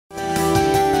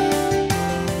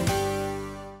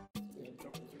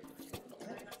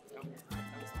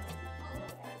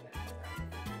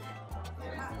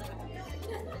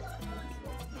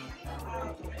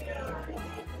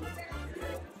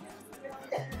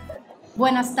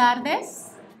Buenas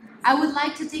tardes. I would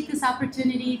like to take this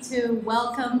opportunity to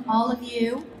welcome all of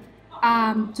you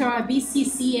to our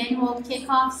BCC annual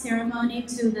kickoff ceremony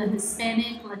to the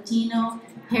Hispanic Latino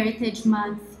Heritage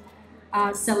Month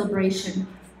celebration.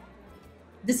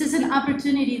 This is an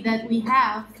opportunity that we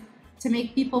have to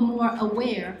make people more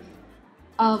aware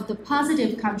of the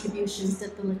positive contributions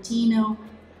that the Latino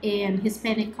and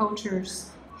Hispanic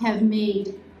cultures have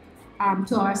made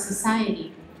to our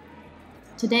society.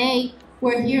 Today,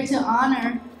 we're here to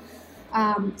honor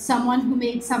someone who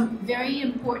made some very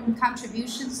important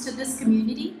contributions to this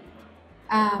community.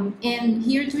 And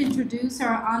here to introduce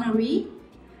our honoree,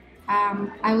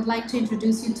 I would like to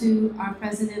introduce you to our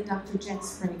president, Dr. Jet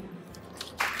Sprague.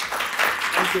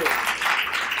 Thank you.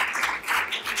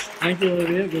 Thank you,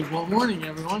 Olivia. Good morning,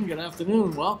 everyone. Good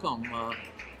afternoon. Welcome.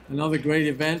 Another great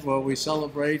event where we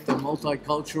celebrate the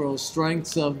multicultural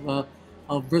strengths of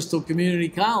Bristol Community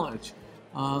College.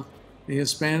 The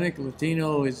Hispanic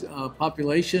Latino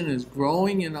population is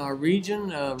growing in our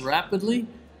region rapidly,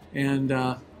 and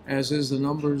as is the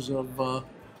numbers of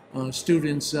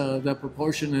students, that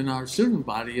proportion in our student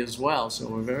body as well. So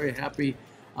we're very happy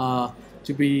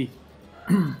to be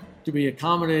to be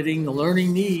accommodating the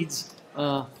learning needs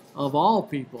of all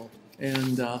people.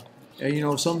 And you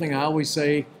know, something I always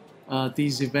say at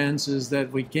these events is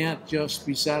that we can't just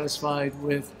be satisfied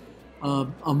with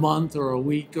a month or a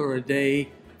week or a day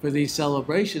for these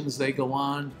celebrations. They go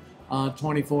on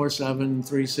 24/7,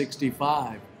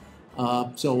 365.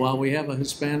 So while we have a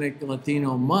Hispanic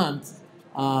Latino month,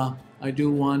 I do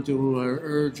want to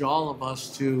urge all of us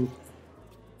to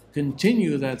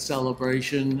continue that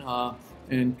celebration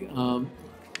and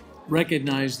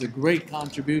recognize the great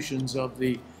contributions of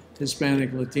the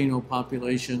Hispanic Latino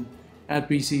population at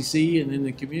BCC and in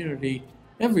the community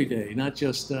every day, not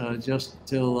just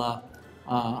till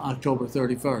October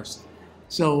 31st.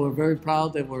 So we're very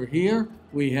proud that we're here.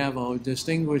 We have a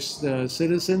distinguished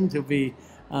citizen to be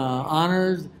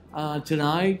honored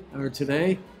tonight or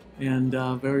today, and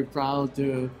very proud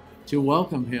to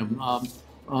welcome him.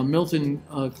 Milton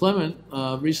Clement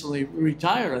recently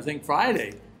retired. I think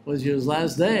Friday was his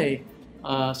last day,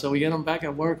 so we get him back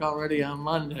at work already on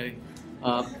Monday.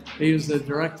 He was the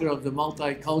director of the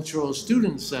Multicultural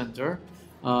Student Center,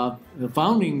 the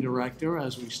founding director,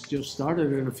 as we just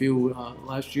started it a few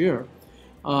last year.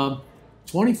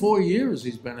 24 years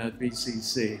he's been at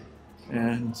BCC,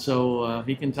 and so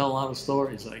he can tell a lot of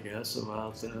stories, I guess,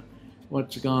 about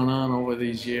what's gone on over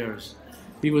these years.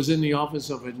 He was in the Office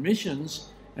of Admissions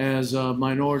as a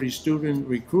minority student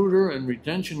recruiter and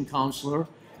retention counselor,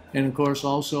 and of course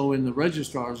also in the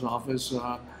registrar's office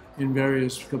in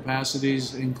various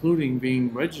capacities, including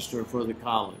being registered for the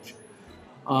college.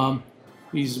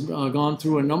 He's gone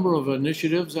through a number of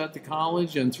initiatives at the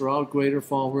college and throughout Greater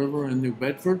Fall River and New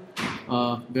Bedford,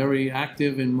 very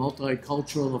active in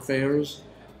multicultural affairs.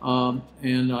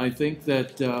 And I think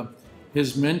that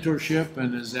his mentorship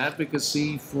and his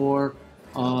advocacy for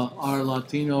our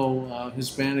Latino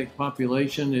Hispanic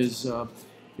population is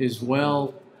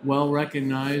well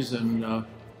recognized and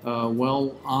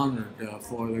well honored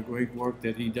for the great work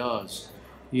that he does.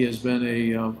 He has been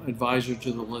an advisor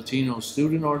to the Latino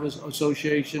Student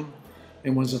Association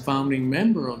and was a founding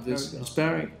member of this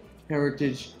Hispanic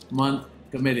Heritage Month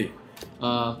Committee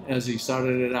as he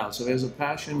started it out. So he has a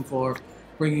passion for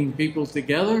bringing people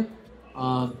together.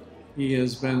 He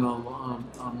has been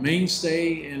a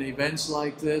mainstay in events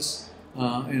like this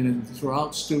and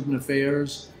throughout student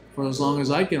affairs for as long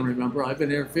as I can remember. I've been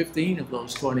here 15 of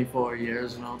those 24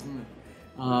 years, Milton,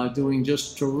 doing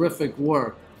just terrific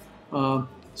work.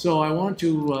 So I want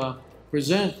to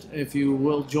present, if you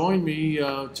will join me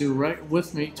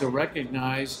with me to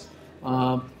recognize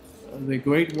the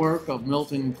great work of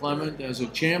Milton Clement as a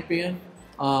champion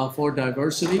for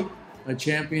diversity, a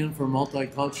champion for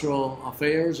multicultural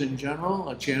affairs in general,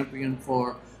 a champion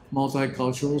for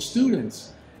multicultural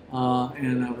students.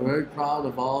 And I'm very proud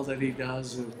of all that he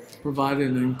does to provide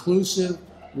an inclusive,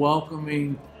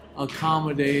 welcoming,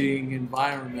 accommodating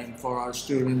environment for our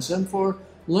students and for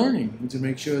learning, and to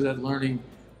make sure that learning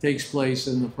takes place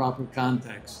in the proper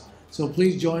context. So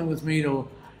please join with me to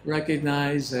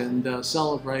recognize and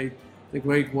celebrate the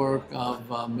great work of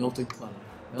Milton Clement.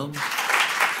 Milton?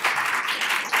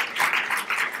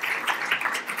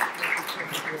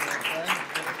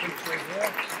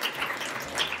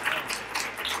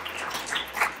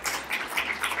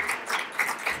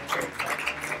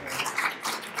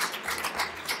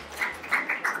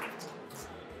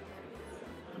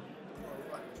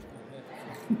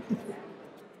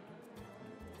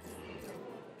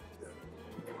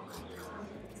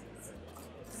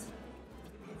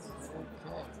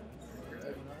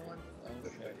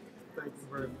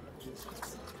 very much.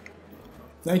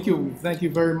 Thank you. Thank you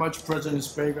very much, President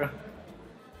Sprague.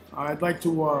 I'd like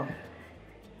to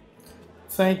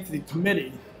thank the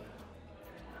committee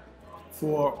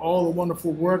for all the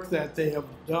wonderful work that they have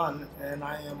done, and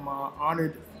I am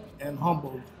honored and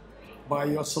humbled by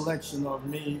your selection of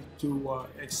me to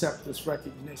accept this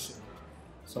recognition.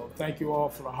 So thank you all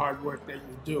for the hard work that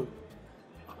you do.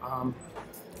 I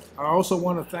also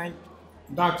want to thank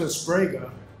Dr. Sprague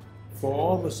for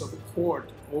all the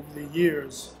support over the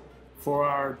years for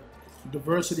our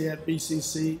diversity at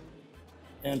BCC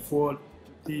and for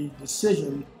the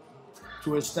decision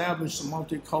to establish the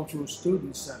Multicultural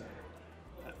Student Center.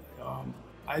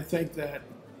 I think that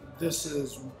this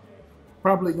is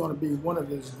probably going to be one of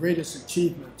his greatest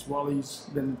achievements while he's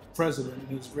been president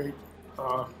in his great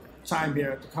time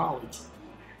here at the college.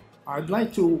 I'd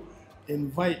like to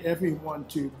invite everyone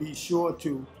to be sure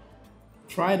to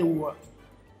try to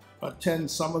attend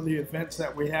some of the events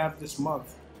that we have this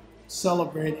month,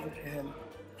 celebrating and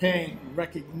paying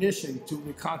recognition to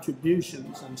the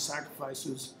contributions and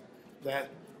sacrifices that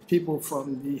people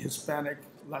from the Hispanic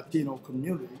Latino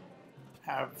community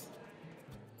have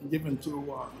given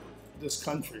to this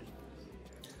country.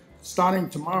 Starting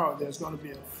tomorrow, there's going to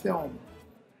be a film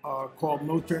called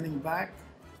No Turning Back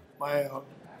by a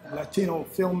Latino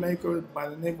filmmaker by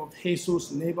the name of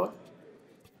Jesus Neighbor.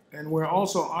 And we're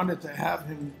also honored to have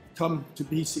him come to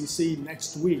BCC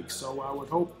next week. So I would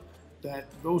hope that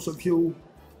those of you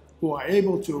who are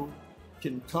able to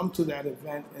can come to that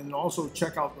event and also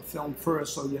check out the film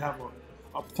first so you have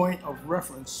a point of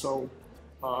reference. So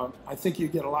I think you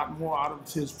get a lot more out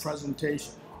of his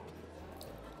presentation.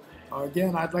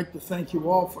 Again, I'd like to thank you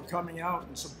all for coming out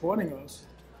and supporting us.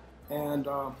 And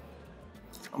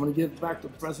I'm going to give it back to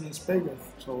President Sprague.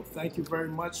 So thank you very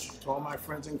much to all my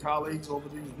friends and colleagues over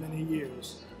these many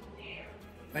years.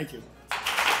 Thank you.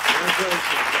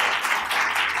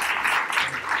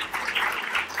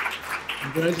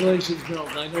 Congratulations,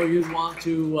 Milton. I know you'd want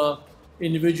to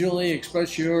individually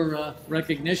express your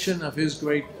recognition of his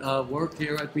great work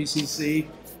here at BCC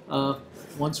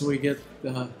once we get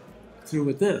through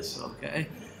with this, okay?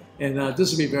 And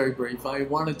this will be very brief. I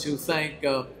wanted to thank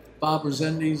Bob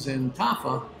Resendiz and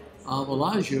Tafa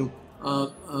Olaju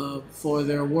for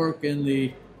their work in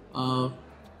the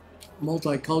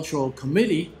Multicultural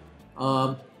Committee,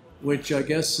 which I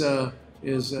guess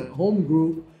is a home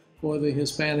group for the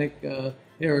Hispanic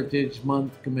Heritage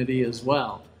Month Committee as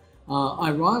well.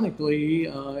 Ironically,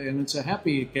 and it's a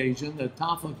happy occasion that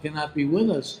Tafa cannot be with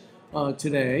us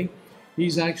today.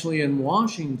 He's actually in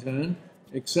Washington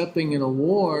accepting an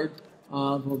award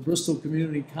for Bristol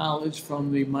Community College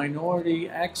from the Minority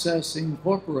Access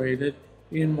Incorporated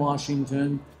in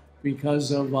Washington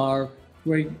because of our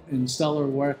great and stellar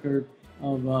record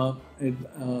of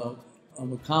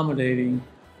accommodating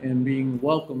and being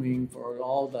welcoming for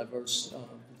all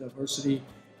diversity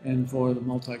and for the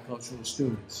multicultural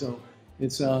students. So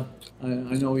it's I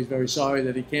know he's very sorry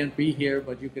that he can't be here,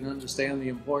 but you can understand the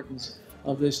importance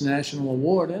of this national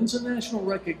award, and it's a national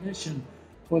recognition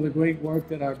for the great work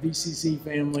that our BCC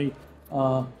family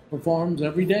performs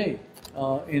every day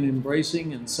in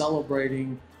embracing and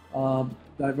celebrating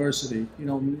diversity. You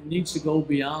know, it needs to go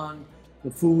beyond the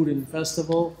food and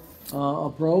festival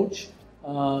approach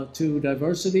to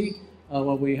diversity,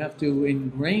 where we have to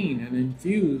ingrain and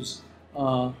infuse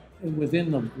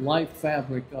within the life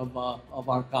fabric of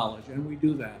our college, and we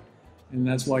do that, and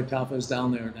that's why Tafa is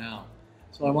down there now.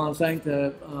 So I want to thank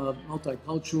the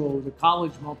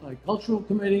College Multicultural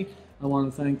Committee. I want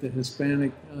to thank the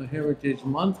Hispanic Heritage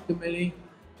Month Committee,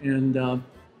 and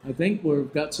I think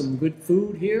we've got some good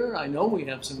food here. I know we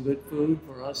have some good food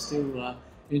for us to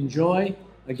enjoy.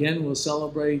 Again, we'll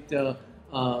celebrate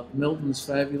Milton's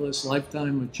fabulous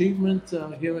lifetime achievement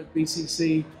here at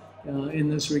BCC in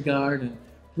this regard. And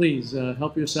please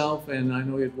help yourself, and I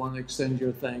know you'd want to extend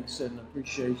your thanks and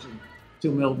appreciation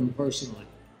to Milton personally.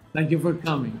 Thank you for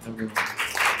coming, everyone.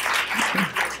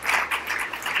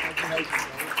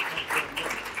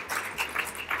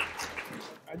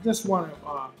 I just want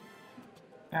to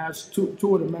ask two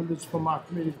of the members from our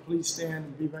committee to please stand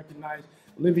and be recognized.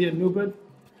 Olivia Newbert,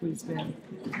 please stand.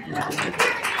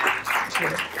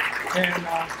 And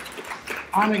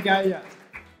Ana Gaya.